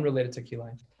leket, unrelated to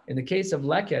kilayim, in the case of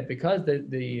leket, because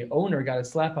the owner got a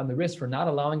slap on the wrist for not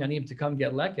allowing anim to come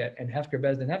get leket, and hefker,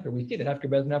 bezdin, hefker, we see that hefker,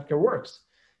 bezdin, hefker works.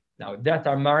 Now that's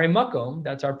our mari makom,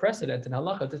 that's our precedent in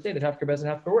halacha to say that hefker, bezdin,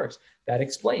 hefker works. That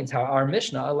explains how our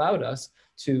Mishnah allowed us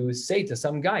to say to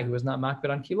some guy who was not makbid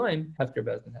on kilayim, hefker,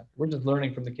 bezdin, hefker. We're just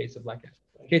learning from the case of leket.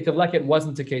 The case of leket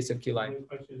wasn't the case of kilayim. The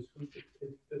question is,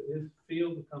 if his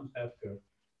field becomes hefker,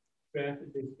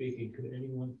 Practically speaking, could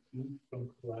anyone eat from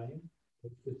Kilayim?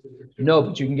 No,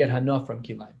 but you can get hana from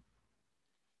kilayim.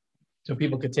 So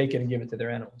people could take it and give it to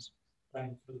their animals. Right.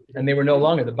 So And they were no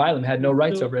longer, the Bailam had no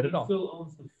rights over it at He all. still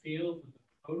owns the field, but the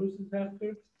produce is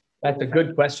after? That's a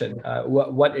good question.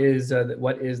 What is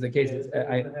the case?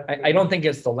 I don't think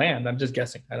it's the land. I'm just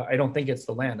guessing. I don't think it's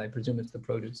the land. I presume it's the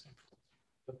produce.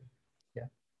 Yeah,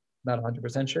 not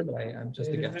 100% sure, but I'm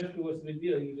just a guess. What's the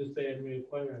deal? You just say I'm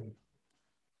reacquiring.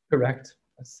 Correct.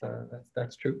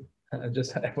 That's true. I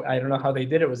don't know how they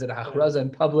did it. Was it a hachraza in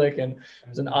public and it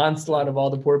was an onslaught of all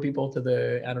the poor people to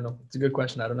the? I don't know. It's a good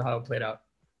question. I don't know how it played out.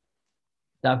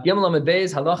 Daf Gimel Amud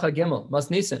Beis Halacha Gimel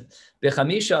Mas Nisan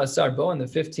Bechamisha Asar Bo on the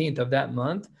 15th of that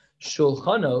month.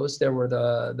 Shulchanos, there were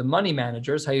the money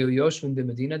managers. Hayu Yoshvin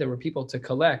b'Medina. There were people to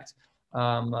collect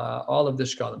all of the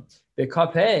shkalim.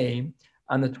 Bekapei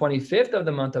on the 25th of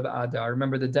the month of Adar.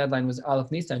 Remember the deadline was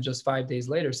Aleph Nisan. Just 5 days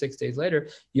later, 6 days later.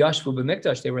 Yashvu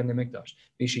b'Mikdash. They were in the Mikdash.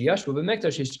 Bishi Yashvu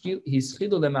b'Mikdash. He's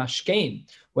chilu lemashkein.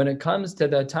 When it comes to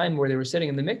the time where they were sitting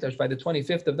in the Mikdash by the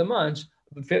 25th of the month.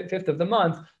 5th of the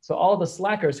month, so all the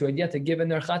slackers who had yet to give in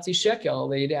their chatzi shekel,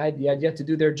 they had yet to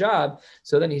do their job.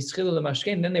 So then he's chilu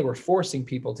lemashkein. Then they were forcing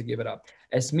people to give it up.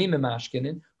 Esmim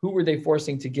mashkenin. Who were they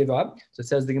forcing to give up? So it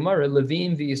says the Gemara,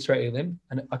 Levim v'Yisraelim,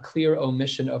 a clear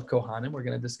omission of Kohanim. We're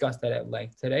going to discuss that at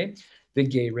length today. The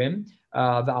Gerim,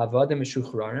 v'Avadim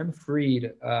Meshuchrarim,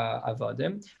 freed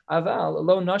Avadim. Aval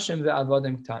lo nashim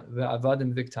v'Avadim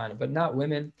v'Ktanim, but not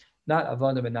women, not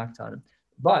Avadim and not Ktanim.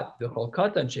 But the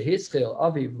Cholkatan Shehischil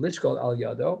Aviv Lishkol Al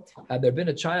Yado, had there been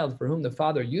a child for whom the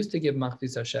father used to give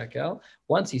Machdisa Shekel,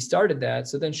 once he started that,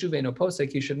 so then Shuvei no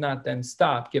Posek, he should not then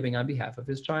stop giving on behalf of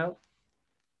his child.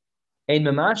 Ein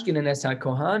Mamashkin Es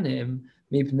HaKohanim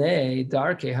Mipnei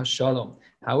Darkei HaShalom.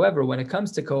 However, when it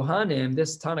comes to Kohanim,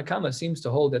 this Tanakama seems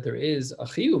to hold that there is a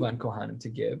chiyuv on Kohanim to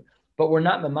give, but we're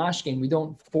not mamashkin. We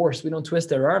don't force, we don't twist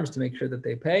their arms to make sure that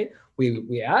they pay.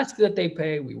 We ask that they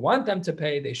pay. We want them to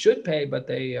pay. They should pay, but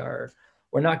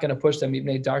we're not going to push them.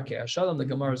 Ibnei Darkei HaShalom. The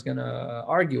Gemara is going to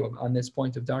argue on this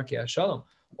point of Darkei HaShalom.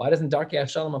 Why doesn't Darkei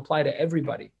HaShalom apply to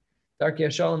everybody? Darkei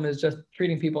HaShalom is just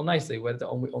treating people nicely. What,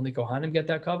 only Kohanim get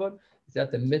that covered? Is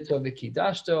that the mitzvah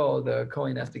v'kidashto? The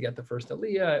Kohen has to get the first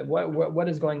aliyah? What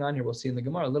is going on here? We'll see in the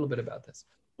Gemara a little bit about this.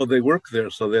 Well, they work there,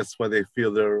 so that's why they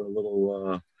feel they're a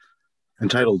little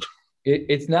entitled.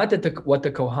 It's not that what the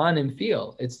Kohanim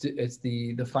feel. It's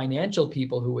the financial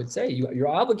people who would say you're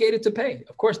obligated to pay.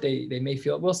 Of course, they may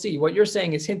feel. We'll see. What you're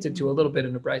saying is hinted to a little bit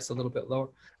in the price, a little bit lower.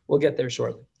 We'll get there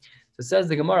shortly. So it says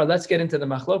the Gemara. Let's get into the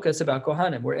machlokas about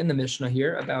Kohanim. We're in the Mishnah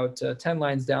here, about 10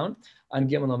 lines down on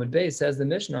Gimel Amud Beis. Says the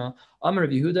Mishnah, Amar Rav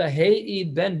Yehuda,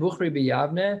 He'id ben Buchri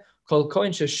b'Yavne kol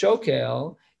kohen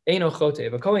sheshokel eino chote.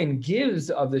 If a kohen gives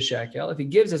of the shekel, if he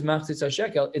gives his machzis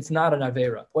shekel, it's not an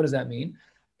avera. What does that mean?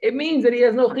 It means that he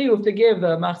has no chiyuv to give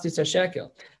the machzis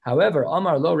shekel. However,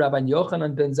 Amar lo Rabban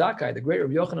Yochanan ben Zakkai, the great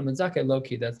Rabbi Yochanan ben Zakkai, low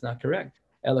key, that's not correct.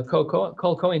 Ela kol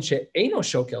kohen she'eino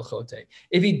shokel chote.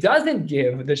 If he doesn't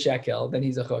give the shekel, then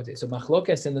he's a chote. So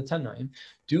machlokas in the Tanaim,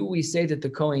 do we say that the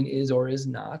kohen is or is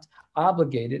not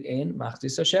obligated in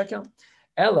machzis shekel?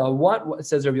 Ella, what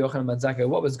says Rabbi Yochanan ben Zakkai?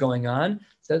 What was going on?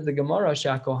 Says the Gemara,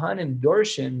 Shakohanim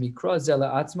dorshin mikra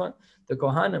zela atzman. The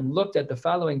Kohanim looked at the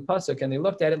following pasuk and they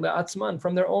looked at it le'atzman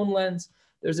from their own lens.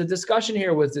 There's a discussion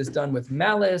here. Was this done with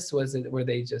malice? Was it where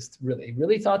they just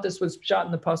really thought this was shot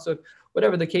in the pasuk?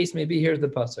 Whatever the case may be, here's the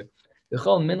pasuk.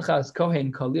 V'chol minchas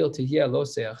kohen kalil tihya lo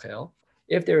seachel.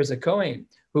 If there is a kohen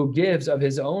who gives of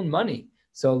his own money,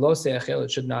 so lo seachel,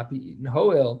 it should not be eaten.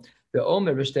 Ho'il. So they're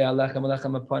looking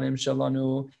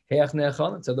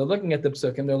at the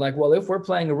psukim and they're like, well, if we're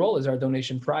playing a role, is our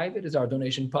donation private? Is our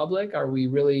donation public? Are we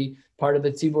really part of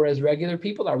the tzibur as regular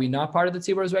people? Are we not part of the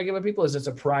tzibur as regular people? Is this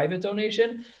a private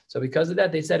donation? So because of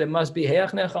that, they said it must be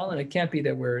heach nechal, and it can't be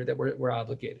that we're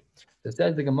obligated. So it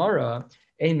says the Gemara,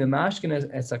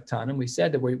 we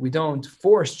said that we don't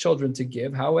force children to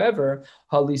give. However,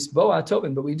 but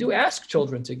we do ask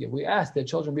children to give. We ask that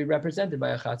children be represented by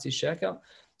a chatzi shekel.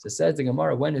 So says the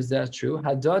Gemara, when is that true?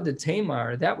 Hadad the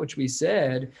Tamar, that which we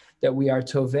said that we are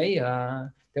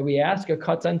toveya, that we ask a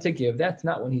katan to give. That's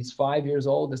not when he's 5 years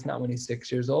old. It's not when he's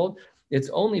 6 years old. It's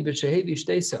only b'shehevi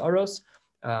shtei se'aros,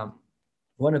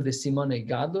 one of the simone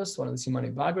gadlus, one of the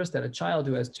simone bagros, that a child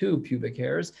who has 2 pubic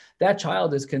hairs, that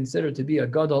child is considered to be a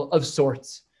gadol of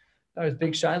sorts. There's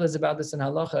big shilas about this in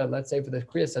halacha. Let's say for the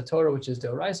Kriyas HaTorah, which is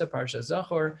Deoraisa, Parsha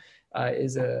Zachor,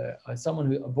 is a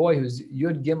boy who's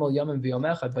Yud Gimel Yomim V'Yom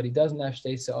Echad, but he doesn't have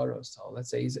Shtei Se'aros. So let's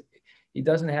say he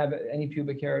doesn't have any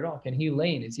pubic hair at all. Can he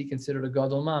lane? Is he considered a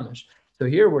gadol mamish? So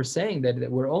here we're saying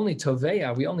that we're only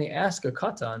toveya, we only ask a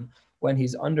katan when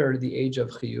he's under the age of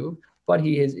chiyuv. but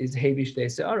he is hevi shtei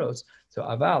se'aros. So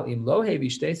aval im lo hevi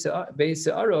shtei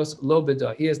se'aros lo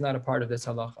beda. He is not a part of this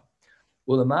halacha.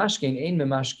 And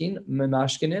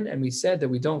we said that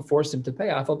we don't force him to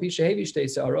pay.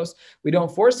 We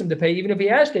don't force him to pay even if he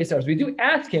has shtei se'aros. We do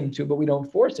ask him to, but we don't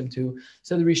force him to.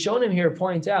 So the Rishonim here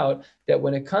point out that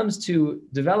when it comes to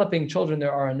developing children,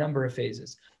 there are a number of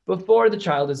phases. Before the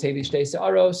child is hevi shtei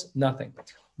se'aros, nothing.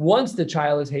 Once the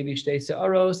child is hevi shtei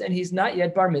se'aros and he's not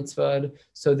yet bar mitzvah,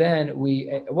 so then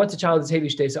once the child is hevi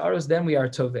shtei se'aros, then we are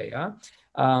toveya.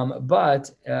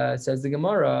 But says the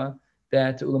Gemara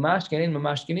that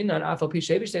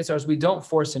we don't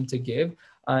force him to give.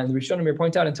 And the Rishonim here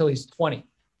point out until he's 20.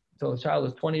 Until the child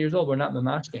is 20 years old, we're not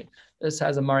mamashkin. This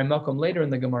has a Mari Makom later in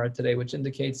the Gemara today, which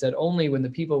indicates that only when the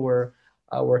people were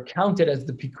counted as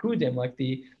the pikudim, like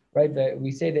we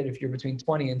say that if you're between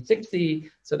 20 and 60,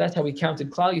 so that's how we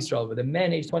counted Klal Yisrael. With the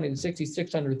men aged 20 to 60,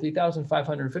 600,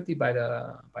 3,550 by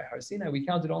Har Sinai. We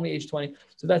counted only age 20,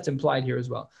 so that's implied here as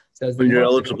well. Says when you're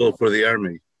eligible for the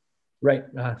army. Right,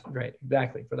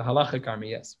 exactly. For the halachic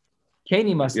army, yes.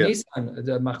 Keni masnisan,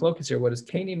 the machlokes here, what does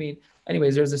Keni mean?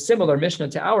 Anyways, there's a similar Mishnah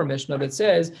to our Mishnah that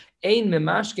says, Ein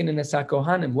memashkin in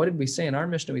esakohanim. What did we say in our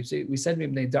Mishnah? We said,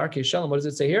 Mibnei darkei shalom. What does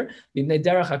it say here? Mibnei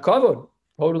derech hakavod.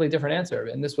 Totally different answer.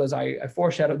 And this was, I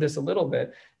foreshadowed this a little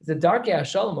bit. The darkei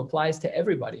shalom applies to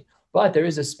everybody. But there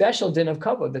is a special din of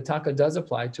kavod that Taka does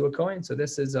apply to a Kohen. So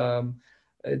this is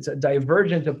it's a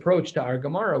divergent approach to our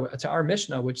Gemara, to our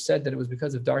Mishnah, which said that it was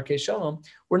because of Darkei Shalom.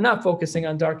 We're not focusing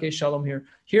on Darkei Shalom here.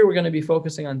 Here we're going to be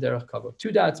focusing on Derech Kavod.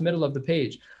 2 dots, middle of the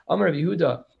page. Amar Rabbi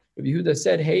Yehuda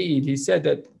said, he said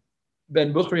that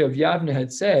Ben Bukhari of Yavne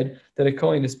had said that a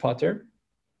Kohen is pater.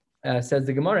 Says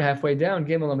the Gemara halfway down,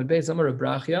 Gimel Amud Beis, Amar Rav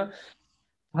Brachia,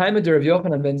 Haimadur of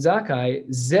Yochanan ben Zakkai,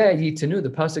 Zeh Yitanu.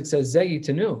 The pasuk says Zeh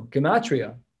Yitanu,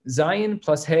 Gematria, Zayin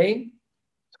plus Hey,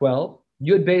 12.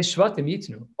 Yud Beis Shvatim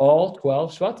Yitnu, all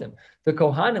 12 Shvatim. The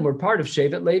Kohanim were part of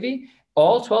Shevet Levi.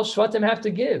 All 12 Shvatim have to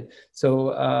give.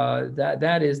 So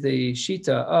that is the Shita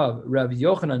of Rav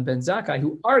Yochanan ben Zakkai,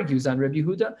 who argues on Rabbi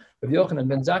Yehuda. Rav Yochanan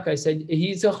ben Zakkai said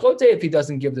he's a chote if he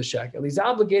doesn't give the shekel. He's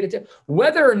obligated to.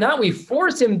 Whether or not we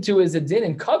force him to is a din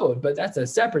and kavod, but that's a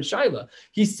separate shaila.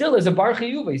 He still is a bar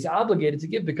chiyuva. He's obligated to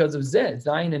give because of Zeh,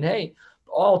 Zayin, and Hey,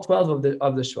 all 12 of the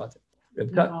Shvatim.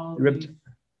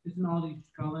 Isn't all these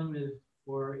kalim is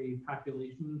for a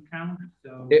population count?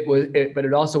 So but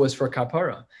it also was for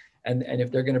kapara. And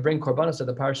if they're going to bring korbanos to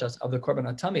the parashas of the korban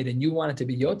atami, then you want it to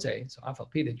be yote. So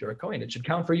afal pi that you're a kohen, it should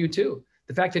count for you too.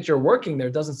 The fact that you're working there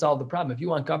doesn't solve the problem. If you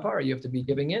want kapara, you have to be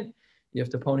giving in. You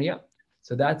have to pony up.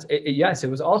 So that's yes.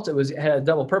 It had a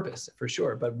double purpose for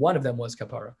sure. But one of them was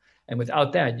kapara, and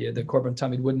without that, the korban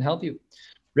tamid wouldn't help you.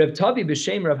 Reb Tavi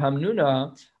b'shem Rav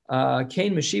Hamnuna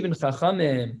kain meshivin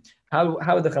chachamim. How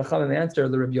would the Chachamim answer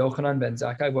the Rabbi Yochanan ben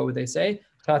Zakkai? What would they say?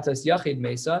 Chatas Yachid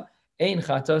Mesa, Ein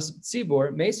Chatas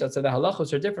Tzibor Mesa. So the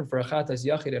halachos are different for a Chatas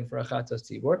Yachid and for a Chatas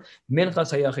Tzibor.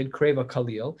 Minchas HaYachid Kreva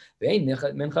Kalil, Ve'ein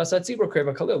Minchas HaTzibor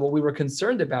Kreva Kalil. What we were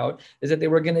concerned about is that they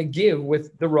were going to give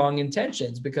with the wrong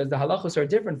intentions because the halachos are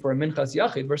different for a Minchas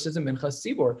Yachid versus a Minchas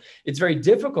Tzibor. It's very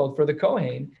difficult for the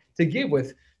Kohen to give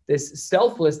with this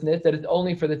selflessness that is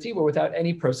only for the Tzibor without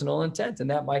any personal intent, and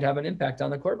that might have an impact on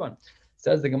the Korban.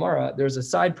 Says the Gemara, there's a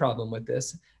side problem with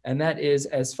this, and that is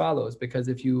as follows. Because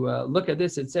if you look at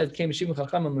this, it says, Rabbi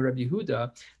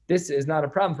Yehuda. This is not a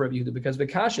problem for Rabbi Yehuda because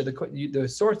Vikasha, the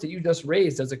source that you just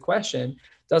raised as a question,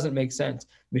 doesn't make sense.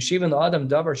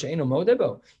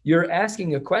 You're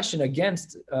asking a question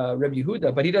against Rabbi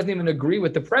Yehuda, but he doesn't even agree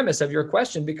with the premise of your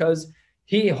question because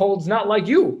he holds not like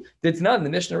you. It's not in the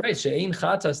Mishnah, right? She'ein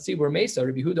chatas tzibur mesa,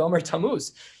 Rabbi Yehuda Omer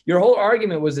Tammuz. Your whole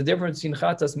argument was the difference between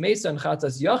chatas mesa and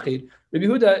chatas yachid. Rabbi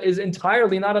Yehuda is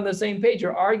entirely not on the same page.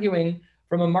 You're arguing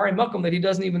from a Mari Makom that he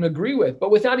doesn't even agree with.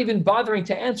 But without even bothering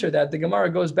to answer that, the Gemara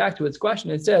goes back to its question.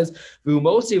 It says,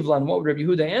 V'umosiv lan, what would Rabbi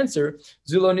Yehuda answer?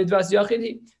 Zulo nidvas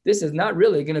yachid. This is not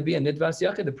really going to be a nidvas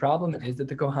yachid. The problem is that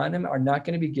the Kohanim are not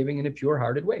going to be giving in a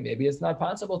pure-hearted way. Maybe it's not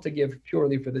possible to give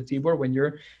purely for the Tibor when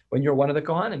you're one of the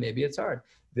Kohanim. Maybe it's hard.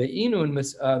 Ve'inun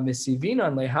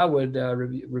misivinan le, how would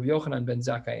Rabbi Yochanan ben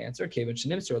Zakkai answer? Kevin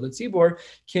shenimser letzibor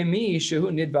kemi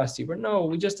shehu nidvas tzibor. No,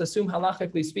 we just assume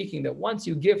halachically speaking that once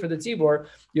you give for the tzibor,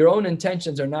 your own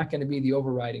intentions are not going to be the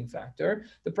overriding factor.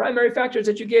 The primary factor is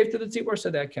that you gave to the tzibor, so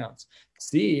that counts.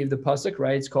 See, the pasuk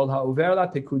writes, "Kol ha'over la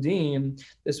pikudim."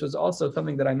 This was also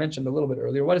something that I mentioned a little bit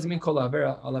earlier. What does it mean, kol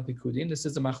ha'over la pikudim? This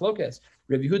is a machlokes.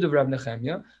 Rabbi Yehuda Rav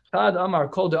Nechemya, Chad Amar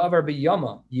kol da'avar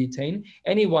b'yama yitain.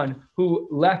 Anyone who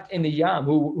left in the Yam,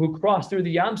 who crossed through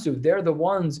the Yam Suf, they're the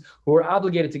ones who are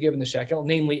obligated to give in the shekel,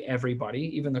 namely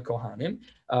everybody, even the Kohanim.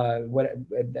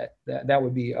 that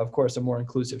would be, of course, a more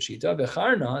inclusive shita.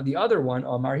 V'charna, the other one,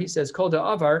 Omar, he says, Kol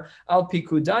da'avar al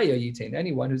pikudaya yitain,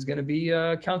 anyone who's going to be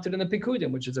counted in the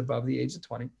pikudim, which is above the age of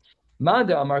 20.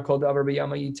 Manda Amar Kol da'avar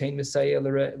b'yama yitain misayeh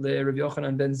l'Rav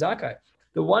Yochanan ben Zakkai.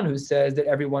 The one who says that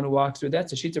everyone who walks through,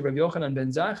 that's a shita of Rav Yochanan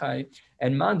ben Zakkai,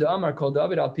 and Manda Amar Kol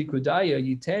da'avar al pikudaya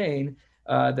yitain,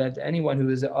 that anyone who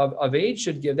is of age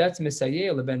should give, that's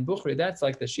Misayel ben Bukhri. That's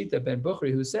like the Shita ben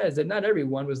Bukhri, who says that not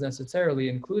everyone was necessarily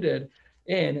included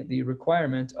in the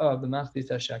requirement of the Machdis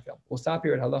HaShekel. We'll stop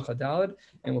here at Halacha Daled,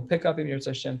 and we'll pick up in Yirtzeh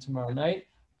Hashem tomorrow night.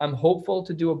 I'm hopeful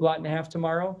to do a blot and a half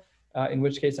tomorrow, in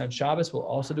which case on Shabbos we'll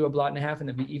also do a blot and a half, and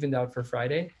it'll be evened out for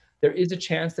Friday. There is a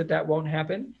chance that won't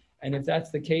happen, and if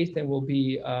that's the case, then we'll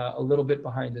be a little bit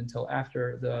behind until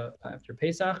after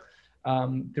Pesach.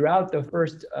 Throughout the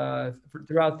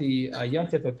Yom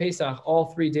Tov of Pesach, all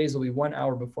 3 days will be 1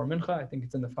 hour before Mincha. I think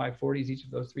it's in the 540s each of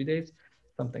those 3 days,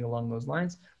 something along those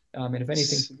lines. And if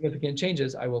anything significant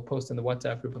changes, I will post in the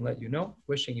WhatsApp group and let you know.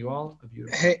 Wishing you all a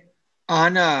beautiful day. Hey,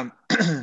 on